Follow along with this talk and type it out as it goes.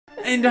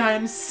And I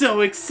am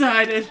so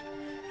excited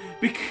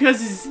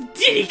because it's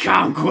Diddy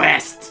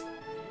Conquest!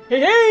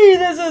 Hey,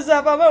 this is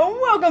SapphireMayo,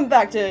 and welcome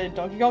back to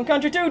Donkey Kong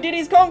Country 2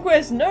 Diddy's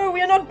Conquest! No,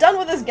 we are not done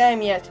with this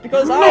game yet,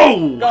 because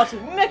I got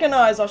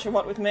Mechanized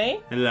Oshawott with me.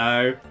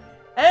 Hello.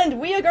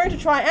 And we are going to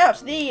try out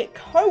the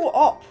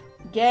co-op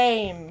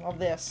game of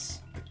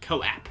this.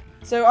 Co-op.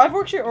 So I've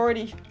actually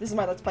already, this is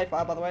my Let's Play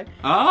file by the way.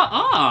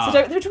 So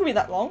it took me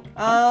that long.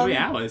 3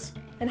 hours.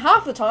 And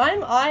half the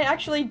time, I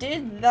actually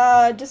did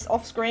just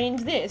off-screened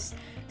this.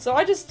 So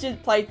I just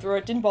played through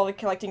it, didn't bother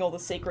collecting all the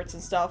secrets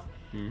and stuff.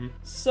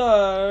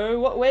 So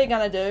what we're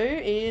gonna do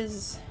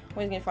is,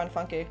 we're gonna find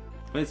Funky.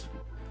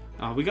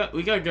 We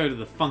gotta go to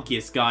the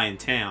funkiest guy in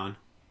town.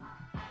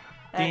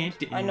 And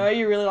I know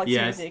you really like the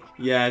music.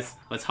 Yes,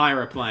 let's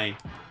hire a plane.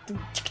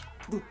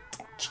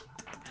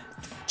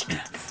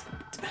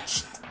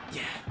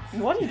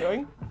 What are you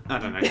doing? I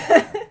don't know.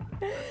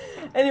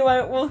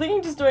 Anyway, we're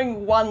thinking just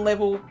doing one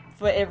level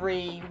for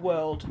every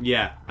world.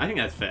 Yeah, I think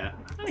that's fair.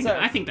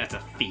 I think that's a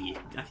fee.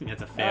 I think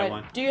that's a fair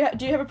one. Do you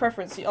have a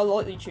preference? I'll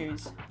let you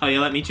choose. Oh,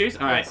 you let me choose?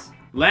 Alright. Yes.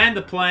 Land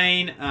the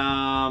plane,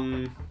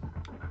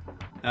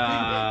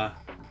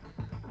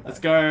 let's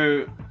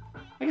go.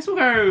 I guess we'll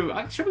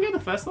go. Should we go to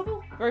the first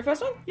level? Very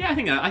first one? Yeah, I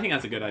think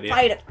that's a good idea.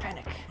 Fight it,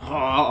 panic.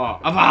 Oh,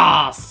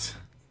 avast!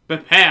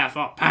 Prepare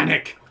for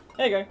panic.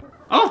 There you go.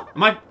 Oh,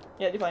 am I?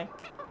 Yeah, you're playing.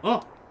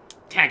 Oh,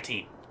 tag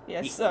team.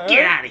 Yes, sir.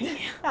 Get out of here.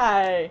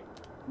 Hey.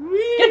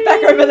 Get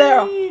back over there.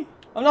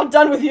 I'm not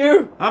done with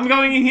you. I'm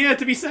going in here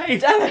to be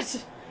safe. Damn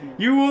it.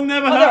 You will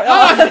never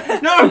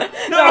have. No!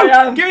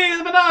 Sorry, give me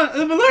the banana,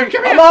 the balloon.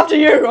 Come here. I'm after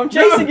you. I'm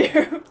chasing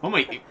you. Oh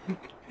my.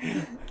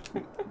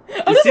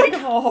 I'm just like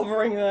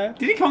hovering there.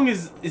 Diddy Kong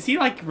is he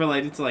like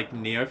related to like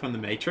Neo from the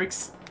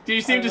Matrix? Do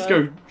you see him just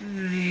go?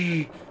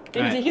 He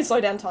can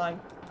slow down time.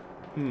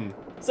 Hmm.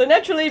 So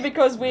naturally,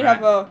 because we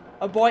have a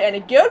boy and a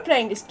girl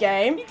playing this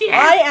game,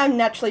 I am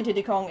naturally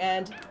Diddy Kong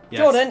and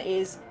Jordan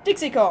is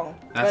Dixie Kong.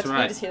 That's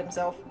right. He just hit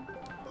himself.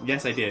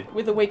 Yes, I did.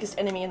 With the weakest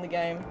enemy in the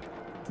game.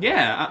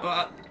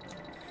 Yeah.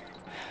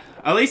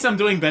 At least I'm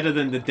doing better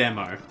than the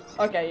demo.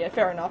 Okay, yeah,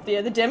 fair enough.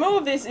 Yeah, the demo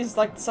of this is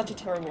like such a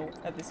terrible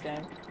at this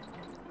game.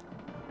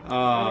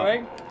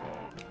 Anyway.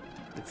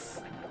 Let's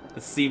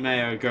see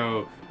Mayo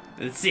go.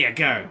 Let's see her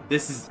go.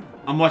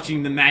 I'm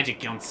watching the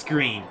magic on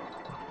screen.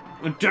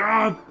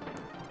 Oh,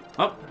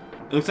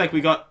 it looks like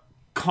we got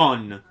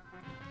con.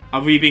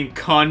 Are we being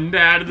conned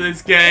out of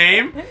this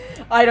game?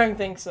 I don't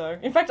think so.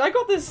 In fact, I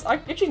got this.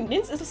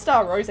 Actually,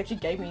 Star Rose actually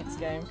gave me this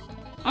game.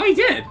 Oh, he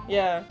did?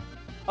 Yeah.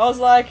 I was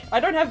like, I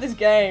don't have this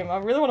game. I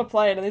really want to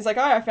play it. And he's like,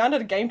 oh, I found it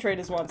at Game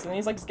Traders once. And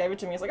he's like, just gave it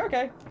to me. He's like,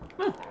 okay.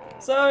 Huh.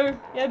 So,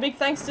 yeah, big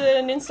thanks to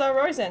Ninstar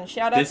Rosen.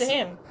 Shout out to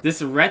him.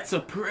 This Rats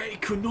of Prey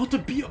could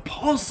not be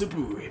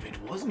possible if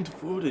it wasn't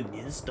for the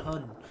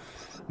Ninstar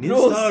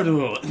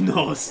Rosu.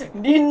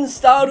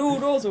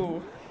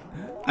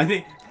 I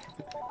think...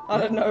 I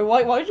don't know.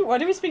 Why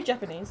do we speak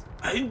Japanese?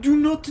 I do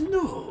not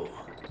know.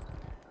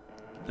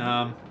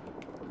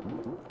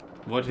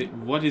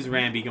 What is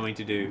Rambi going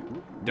to do?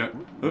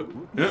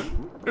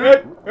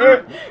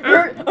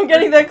 I'm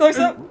getting there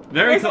closer.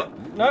 Very close.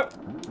 Nope.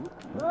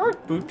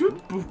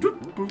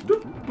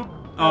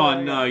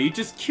 Oh no, you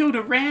just killed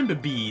a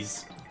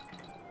Rambabees.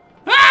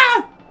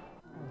 Ah!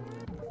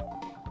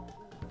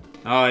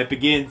 Oh, it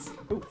begins.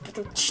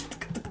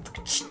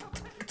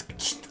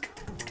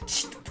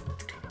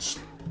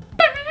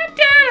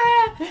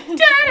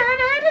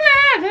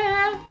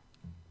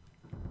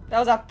 That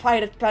was our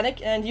Pirate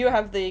Panic, and you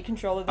have the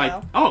controller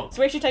now. So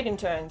we're actually taking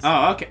turns.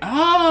 Oh, okay.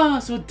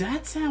 Oh, so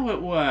that's how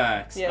it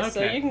works. Yeah, okay.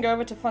 so you can go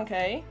over to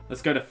Funky.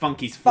 Let's go to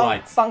Funky's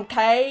Flights.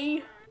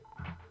 Funky!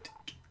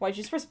 Wait, you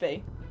just press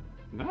B?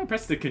 No, I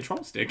pressed the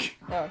control stick.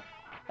 Oh.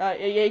 Yeah,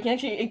 you can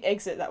actually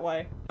exit that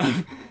way.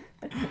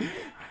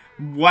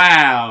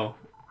 Wow.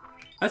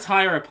 Let's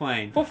hire a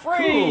plane. For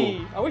free!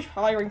 Cool. I wish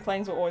hiring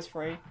planes were always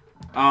free.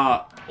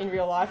 In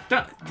real life.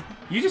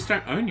 You just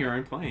don't own your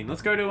own plane.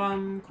 Let's go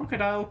to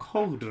Crocodile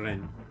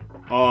Cauldron.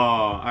 Oh,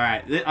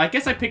 alright. I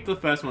guess I picked the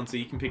first one, so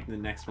you can pick the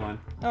next one.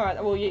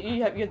 Alright, well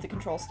you have the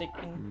control stick.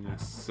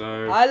 Yes,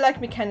 so... I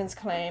like Cannon's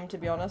Clam, to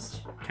be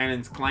honest.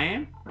 Cannon's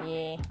Clam?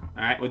 Yeah.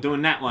 Alright, we're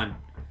doing that one.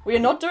 We are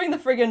not doing the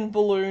friggin'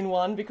 balloon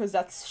one, because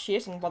that's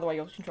shit, and by the way,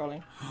 you're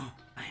controlling.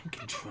 I am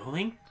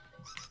controlling?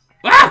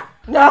 Ah!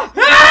 No!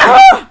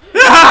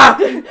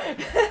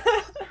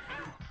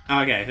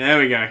 Okay, there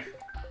we go.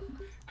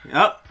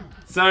 Oh,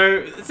 so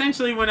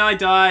essentially when I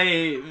die,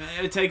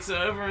 it takes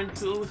over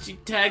until she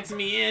tags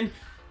me in.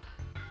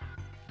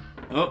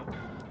 Oh.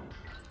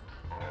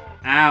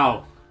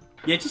 Ow.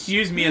 Yeah, just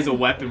use me as a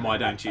weapon, why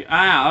don't you?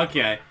 Ah,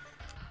 okay.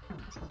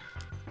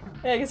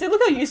 Yeah, you can see,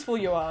 look how useful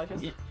you are.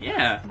 Just...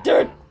 Yeah.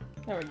 Dude!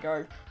 There we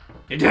go.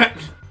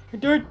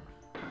 Dude!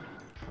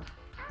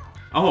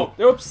 Oh.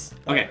 Oops.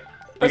 Okay.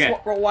 Press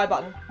Y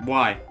button.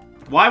 Why?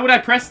 Why would I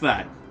press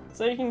that?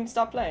 So you can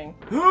start playing.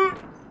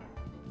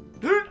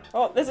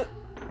 Oh, there was a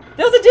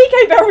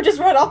DK barrel just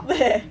right up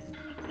there.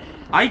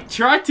 I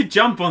tried to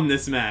jump on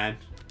this man.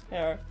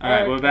 Yeah.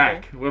 Alright, we're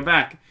back. We're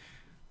back.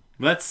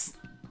 Let's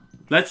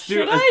do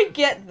Should I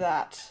get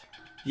that?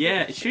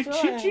 Yeah, should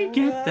you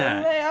get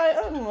that? I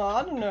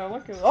don't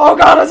know. Oh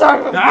god, it's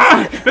over!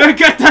 Ah!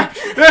 Get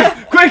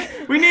that!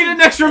 Quick! We need an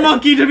extra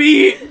monkey to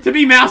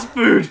be mouse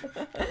food!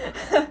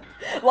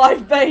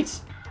 Live bait!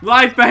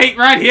 Live bait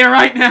right here,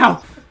 right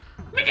now!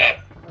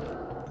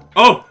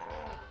 Oh!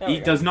 He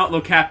go. does not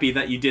look happy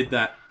that you did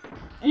that.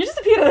 You just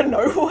appeared out of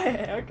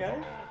nowhere, okay.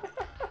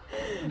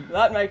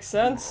 That makes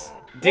sense.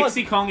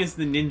 Dixie Kong is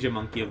the ninja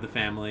monkey of the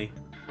family.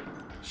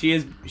 She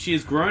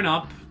has grown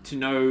up to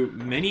know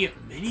many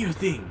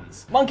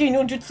things. Monkey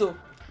ninjutsu.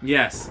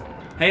 Yes.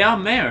 Hey,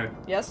 Mayo.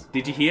 Yes?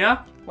 Did you hear?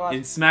 What?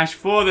 In Smash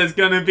 4 there's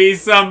gonna be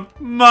some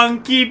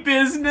monkey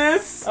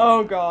business!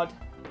 Oh god.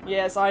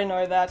 Yes, I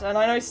know that. And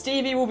I know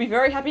Stevie will be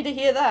very happy to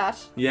hear that.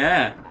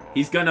 Yeah.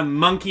 He's gonna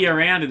monkey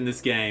around in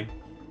this game.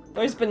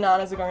 Those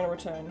bananas are going to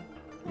return.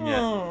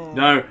 Yeah.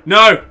 No!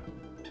 No!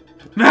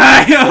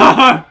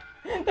 Mayo!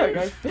 There we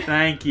go.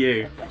 Thank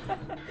you.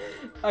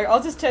 Okay, I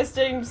was just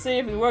testing to see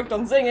if it worked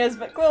on zingers,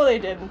 but clearly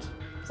it didn't.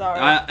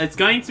 Sorry. It's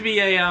going to be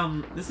a,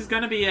 this is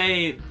going to be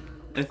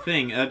a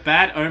thing, a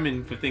bad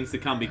omen for things to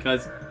come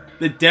because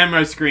the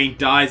demo screen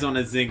dies on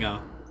a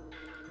zinger.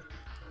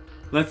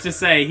 Let's just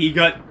say he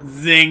got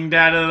zinged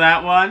out of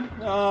that one.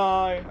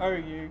 Oh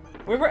you.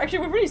 We've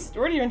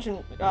already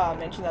mentioned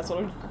that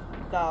sort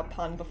of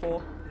pun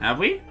before. Have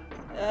we?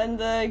 And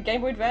the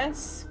Game Boy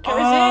Advance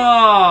kerosene.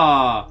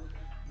 Oh!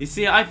 You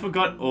see, I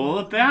forgot all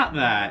about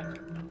that.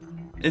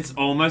 It's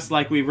almost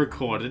like we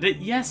recorded it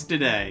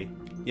yesterday.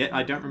 Yet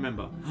I don't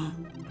remember.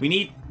 We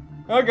need...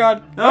 Oh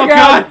god. Oh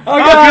god! Oh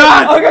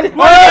god! Oh god!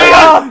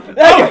 Oh god!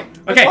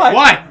 Oh, okay,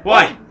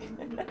 why?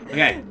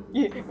 Okay.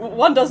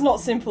 One does not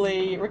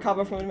simply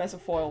recover from a mess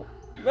of foil.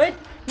 Wait,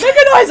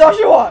 mechanize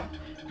Oshawott!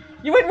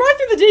 You went right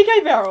through the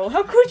DK barrel.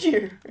 How could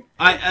you?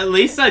 At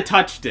least I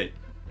touched it.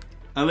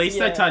 At least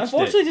I touched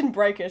unfortunately it. didn't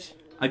break it.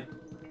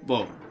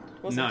 Well,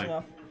 Wasn't no.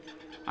 enough.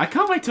 I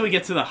can't wait till we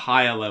get to the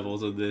higher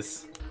levels of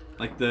this.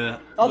 Like the...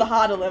 Oh, the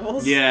harder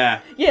levels?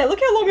 Yeah. Yeah, look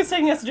how long it's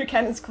taking us to do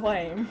Cannon's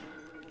Claim.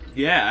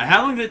 Yeah,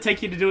 how long did it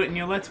take you to do it in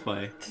your Let's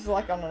Play? It's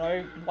like, I don't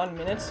know, 1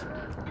 minute.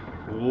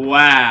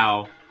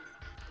 Wow.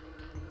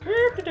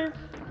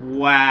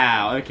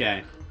 Wow,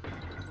 okay.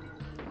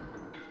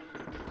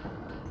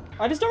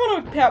 I just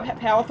don't want to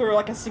power through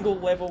like a single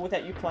level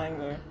without you playing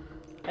though.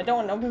 I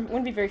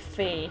wouldn't be very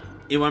fair.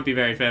 It won't be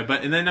very fair,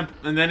 but and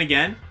then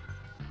again,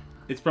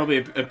 it's probably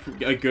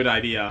a good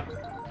idea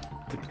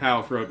to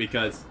power through it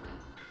because,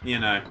 you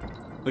know,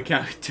 look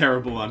how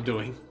terrible I'm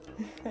doing.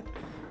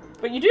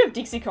 But you do have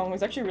Dixie Kong,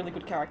 who's actually a really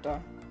good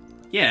character.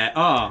 Yeah,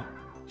 oh.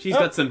 She's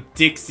got some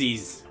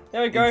Dixies.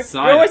 There we go.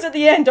 Inside You're always at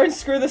the end, don't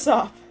screw this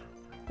up.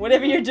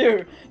 Whatever you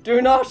do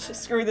not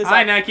screw this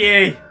Hi, up.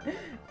 Naki!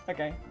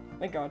 Okay,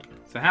 thank god.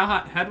 So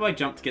how do I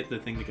jump to get the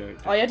thing to go?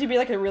 Oh, you have to be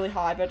like a really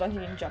high, but I don't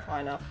think you can jump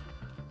high enough.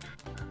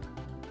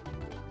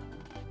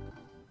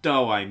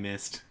 Oh, I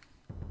missed.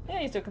 Yeah,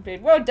 you still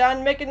completed. Well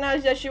done,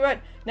 mechanized Oshawott.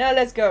 Now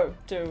let's go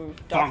to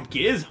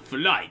Funky's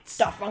Flights.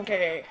 the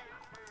Funky.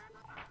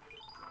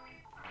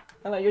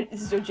 I know,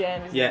 this is your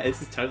jam, isn't it? Yeah,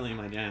 this is totally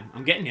my jam.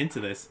 I'm getting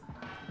into this.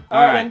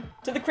 Alright,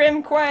 to the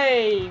Creme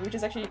Quay, which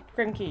is actually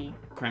Creme Key.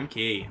 Creme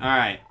Key.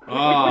 Alright.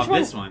 Oh, Which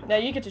this one. Now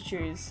you get to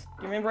choose.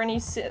 Do you remember any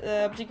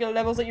particular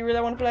levels that you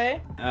really want to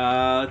play?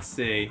 Let's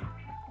see.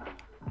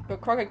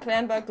 Got Crockett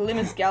Clamber,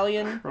 Glimmer's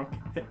Galleon.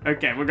 Crockett.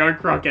 Okay, we're going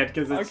Crockett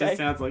because it just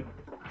sounds like...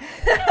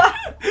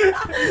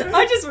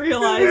 I just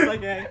realized,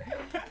 okay.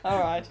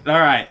 Alright.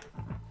 Alright.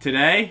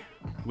 Today,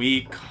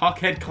 we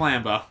cockhead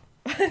clamber.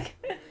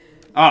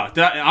 Oh,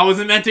 I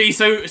wasn't meant to be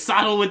so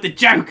subtle with the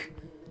joke!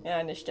 Yeah,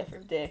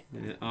 initiative there.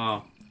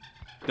 Oh.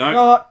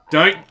 Oh.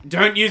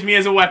 Don't use me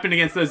as a weapon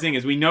against those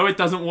zingers. We know it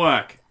doesn't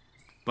work.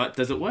 But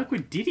does it work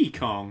with Diddy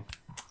Kong?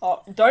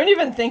 Oh, don't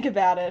even think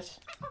about it.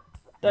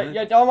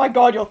 Oh my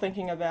god, you're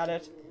thinking about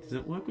it. Does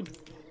it work with...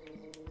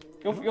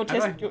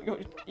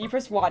 You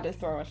press Y to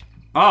throw it.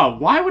 Oh,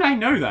 why would I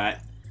know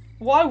that?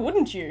 Why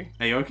wouldn't you?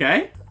 Are you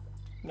okay?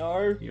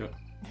 No. You're...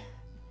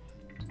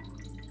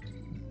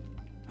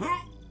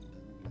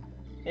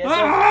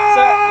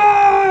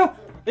 Yeah, so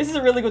this is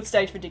a really good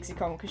stage for Dixie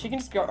Kong because she can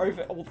just go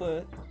over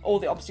all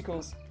the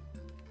obstacles.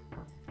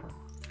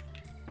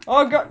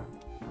 Oh god!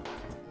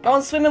 Go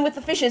on swimming with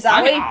the fishes,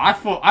 are we? I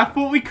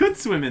thought we could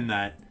swim in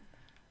that.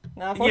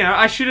 No, Yeah,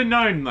 I should have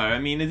known though. I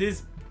mean, it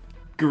is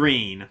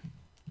green,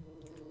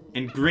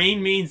 and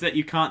green means that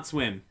you can't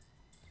swim.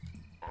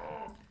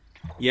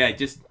 Yeah,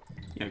 just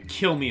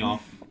kill me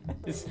off.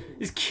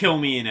 just kill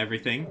me and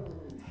everything.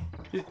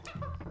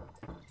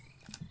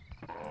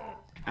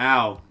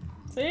 Ow.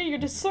 See, you're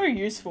just so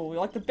useful.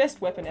 You're like the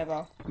best weapon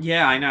ever.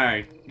 Yeah, I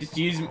know. Just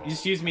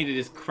use me to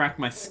just crack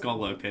my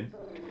skull open.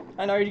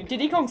 I know.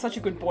 Diddy Kong's such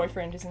a good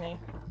boyfriend, isn't he?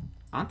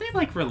 Aren't they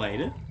like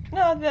related?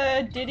 No,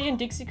 the Diddy and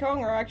Dixie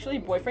Kong are actually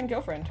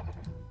boyfriend-girlfriend.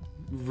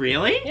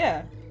 Really?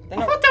 Yeah. I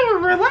thought they were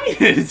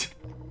related.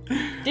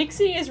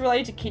 Dixie is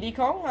related to Kiddy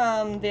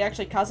Kong. They're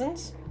actually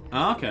cousins.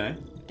 Oh, okay.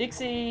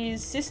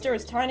 Dixie's sister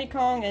is Tiny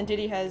Kong, and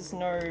Diddy has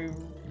no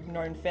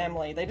known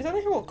family. They just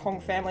only call it Kong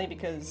family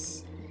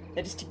because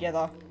they're just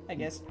together, I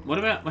guess. What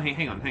about... Wait,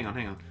 hang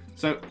on.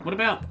 So, what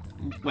about...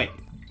 Wait.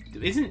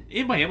 Isn't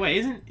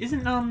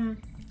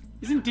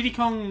Diddy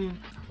Kong?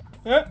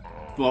 Yeah.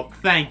 Well,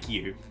 thank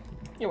you.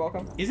 You're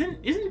welcome.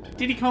 Isn't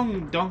Diddy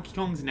Kong Donkey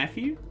Kong's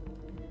nephew?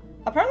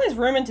 Apparently, there's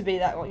rumored to be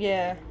that one.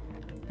 Yeah.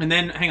 And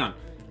then, hang on.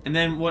 And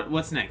then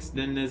what's next?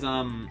 Then there's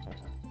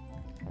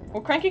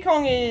Well, Cranky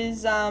Kong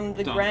is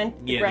the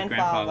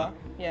grandfather.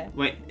 Yeah.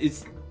 Wait,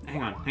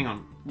 hang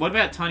on. What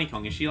about Tiny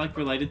Kong? Is she like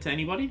related to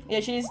anybody?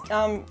 Yeah, she's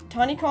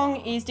Tiny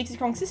Kong is Dixie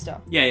Kong's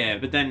sister. Yeah,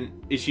 but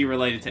then is she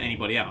related to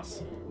anybody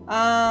else?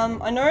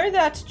 I know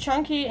that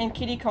Chunky and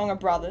Kiddy Kong are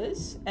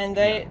brothers, and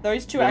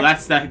those two. Well,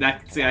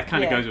 that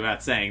kind of goes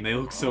without saying. They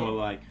look so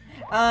alike.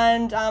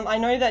 And I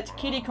know that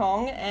Kiddy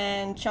Kong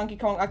and Chunky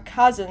Kong are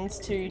cousins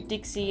to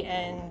Dixie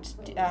and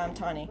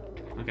Tiny.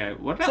 Okay,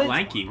 what about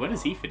Lanky? Where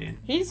does he fit in?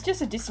 He's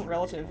just a distant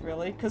relative,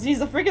 really, because he's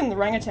the friggin'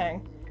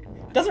 orangutan.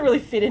 Doesn't really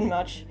fit in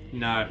much.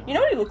 No. You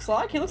know what he looks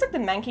like? He looks like the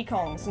Manky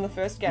Kongs in the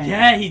first game.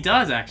 Yeah, he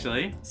does,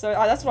 actually. So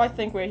that's what I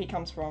think where he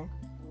comes from.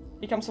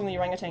 He comes from the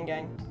orangutan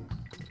gang.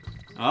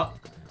 Oh.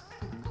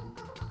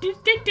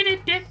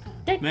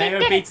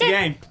 Mayo beats the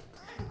game.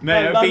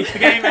 Mayo beats the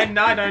game and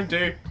I don't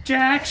do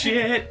jack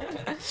shit.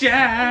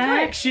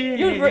 Jack shit.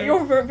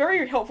 You're a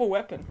very helpful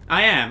weapon.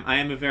 I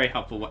am a very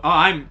helpful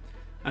weapon.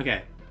 Oh,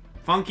 okay.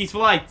 Funky's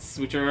flights,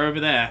 which are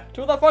over there.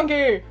 To the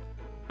funky!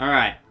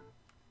 Alright.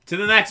 To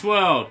the next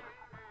world.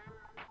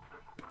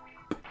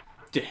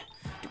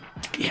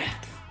 Yeah,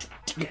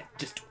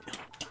 just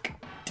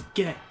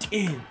get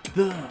in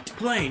the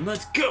plane.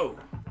 Let's go.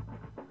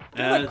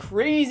 The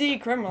crazy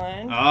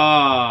Kremlin.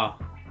 Oh.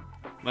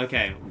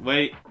 Okay,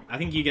 wait. I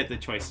think you get the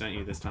choice, don't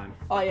you, this time?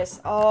 Oh, yes.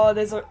 Oh,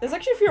 there's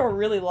actually a few I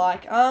really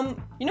like.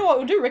 You know what?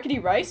 We'll do Rickety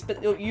Race,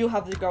 but you'll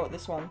have to go at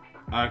this one.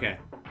 Okay.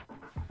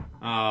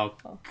 Oh,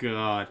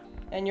 God.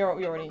 And you're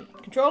already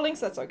controlling,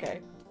 so that's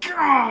okay.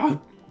 God!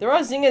 There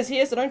are zingers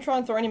here, so don't try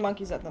and throw any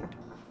monkeys at them.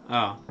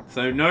 Oh,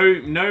 so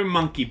no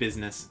monkey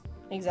business.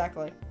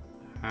 Exactly.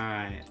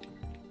 Alright.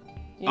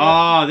 You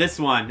know, Oh, this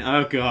one.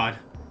 Oh, God.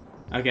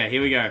 Okay,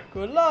 here we go.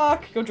 good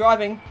luck. You're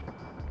driving.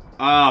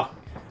 Oh,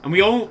 and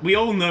we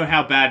all know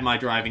how bad my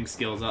driving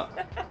skills are.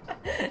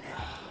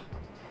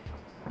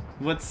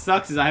 What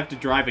sucks is I have to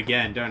drive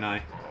again, don't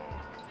I?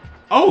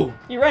 Oh!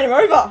 You ran him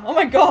over. Oh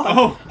my God.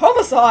 Oh.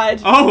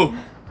 Homicide. Oh!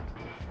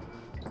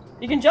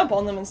 You can jump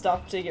on them and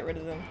stuff to get rid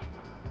of them.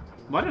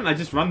 Why don't I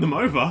just run them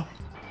over?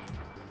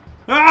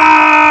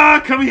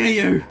 Ah! Come here,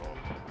 you!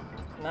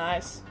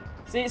 Nice.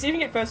 See if you can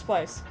get first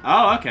place.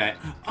 Oh, okay.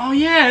 Oh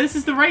yeah, this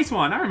is the race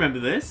one. I remember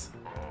this.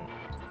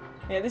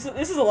 Yeah, this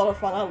is a lot of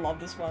fun. I love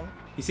this one.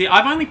 You see,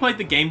 I've only played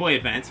the Game Boy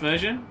Advance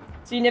version.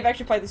 So you never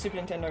actually played the Super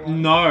Nintendo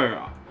one?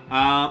 No.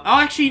 Oh,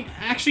 actually,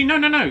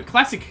 no.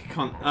 Classic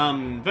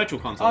Virtual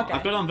Console. Okay.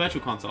 I've got it on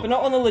Virtual Console. But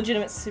not on the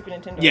legitimate Super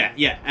Nintendo.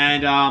 Yeah,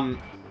 and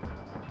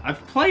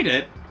I've played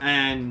it,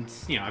 and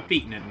you know, I've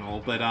beaten it and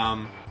all, but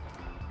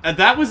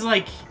that was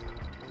like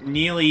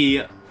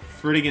nearly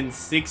friggin'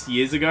 6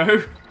 years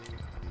ago.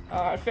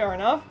 Alright, fair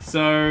enough.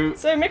 So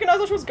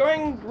Mechanized was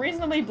going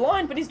reasonably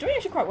blind, but he's doing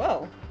actually quite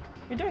well.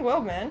 You're doing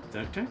well, man.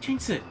 Don't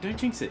jinx it. Don't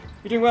jinx it.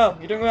 You're doing well.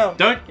 You're doing well.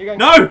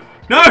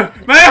 No,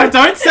 Mayo,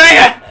 don't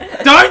say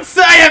it. Don't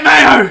say it,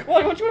 Mayo.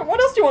 What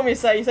else do you want me to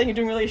say? You're saying you're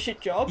doing really a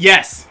shit job?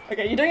 Yes.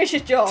 Okay, you're doing a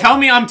shit job. Tell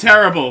me I'm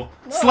terrible.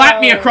 No. Slap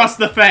me across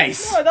the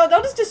face. No,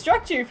 they'll just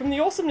distract you from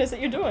the awesomeness that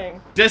you're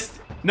doing.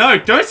 No,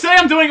 don't say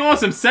I'm doing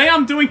awesome. Say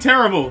I'm doing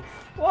terrible.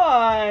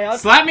 Why?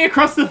 Slap me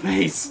across the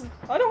face.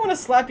 I don't want to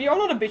slap you. I'm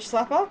not a bitch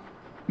slapper.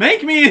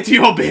 Make me into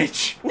your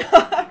bitch.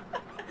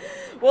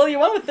 Well, you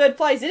won with third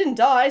place. You didn't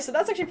die, so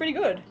that's actually pretty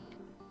good.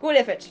 Good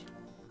effort.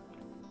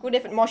 Good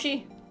effort,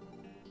 Moshi.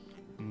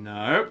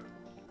 No.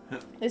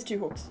 There's 2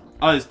 hooks.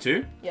 Oh, there's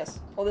 2? Yes.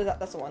 Oh,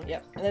 that's the one.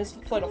 Yep. And then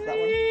float off that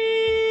one.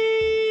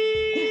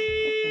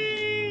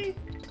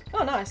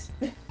 Oh, nice.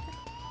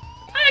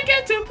 I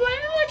get to play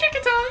electric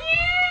guitar.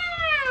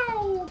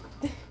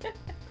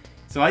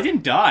 So I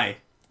didn't die.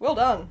 Well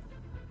done.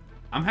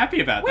 I'm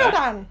happy about Well that.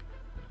 done.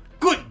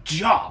 Good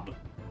job.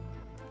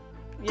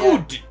 Yeah.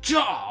 Good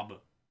job.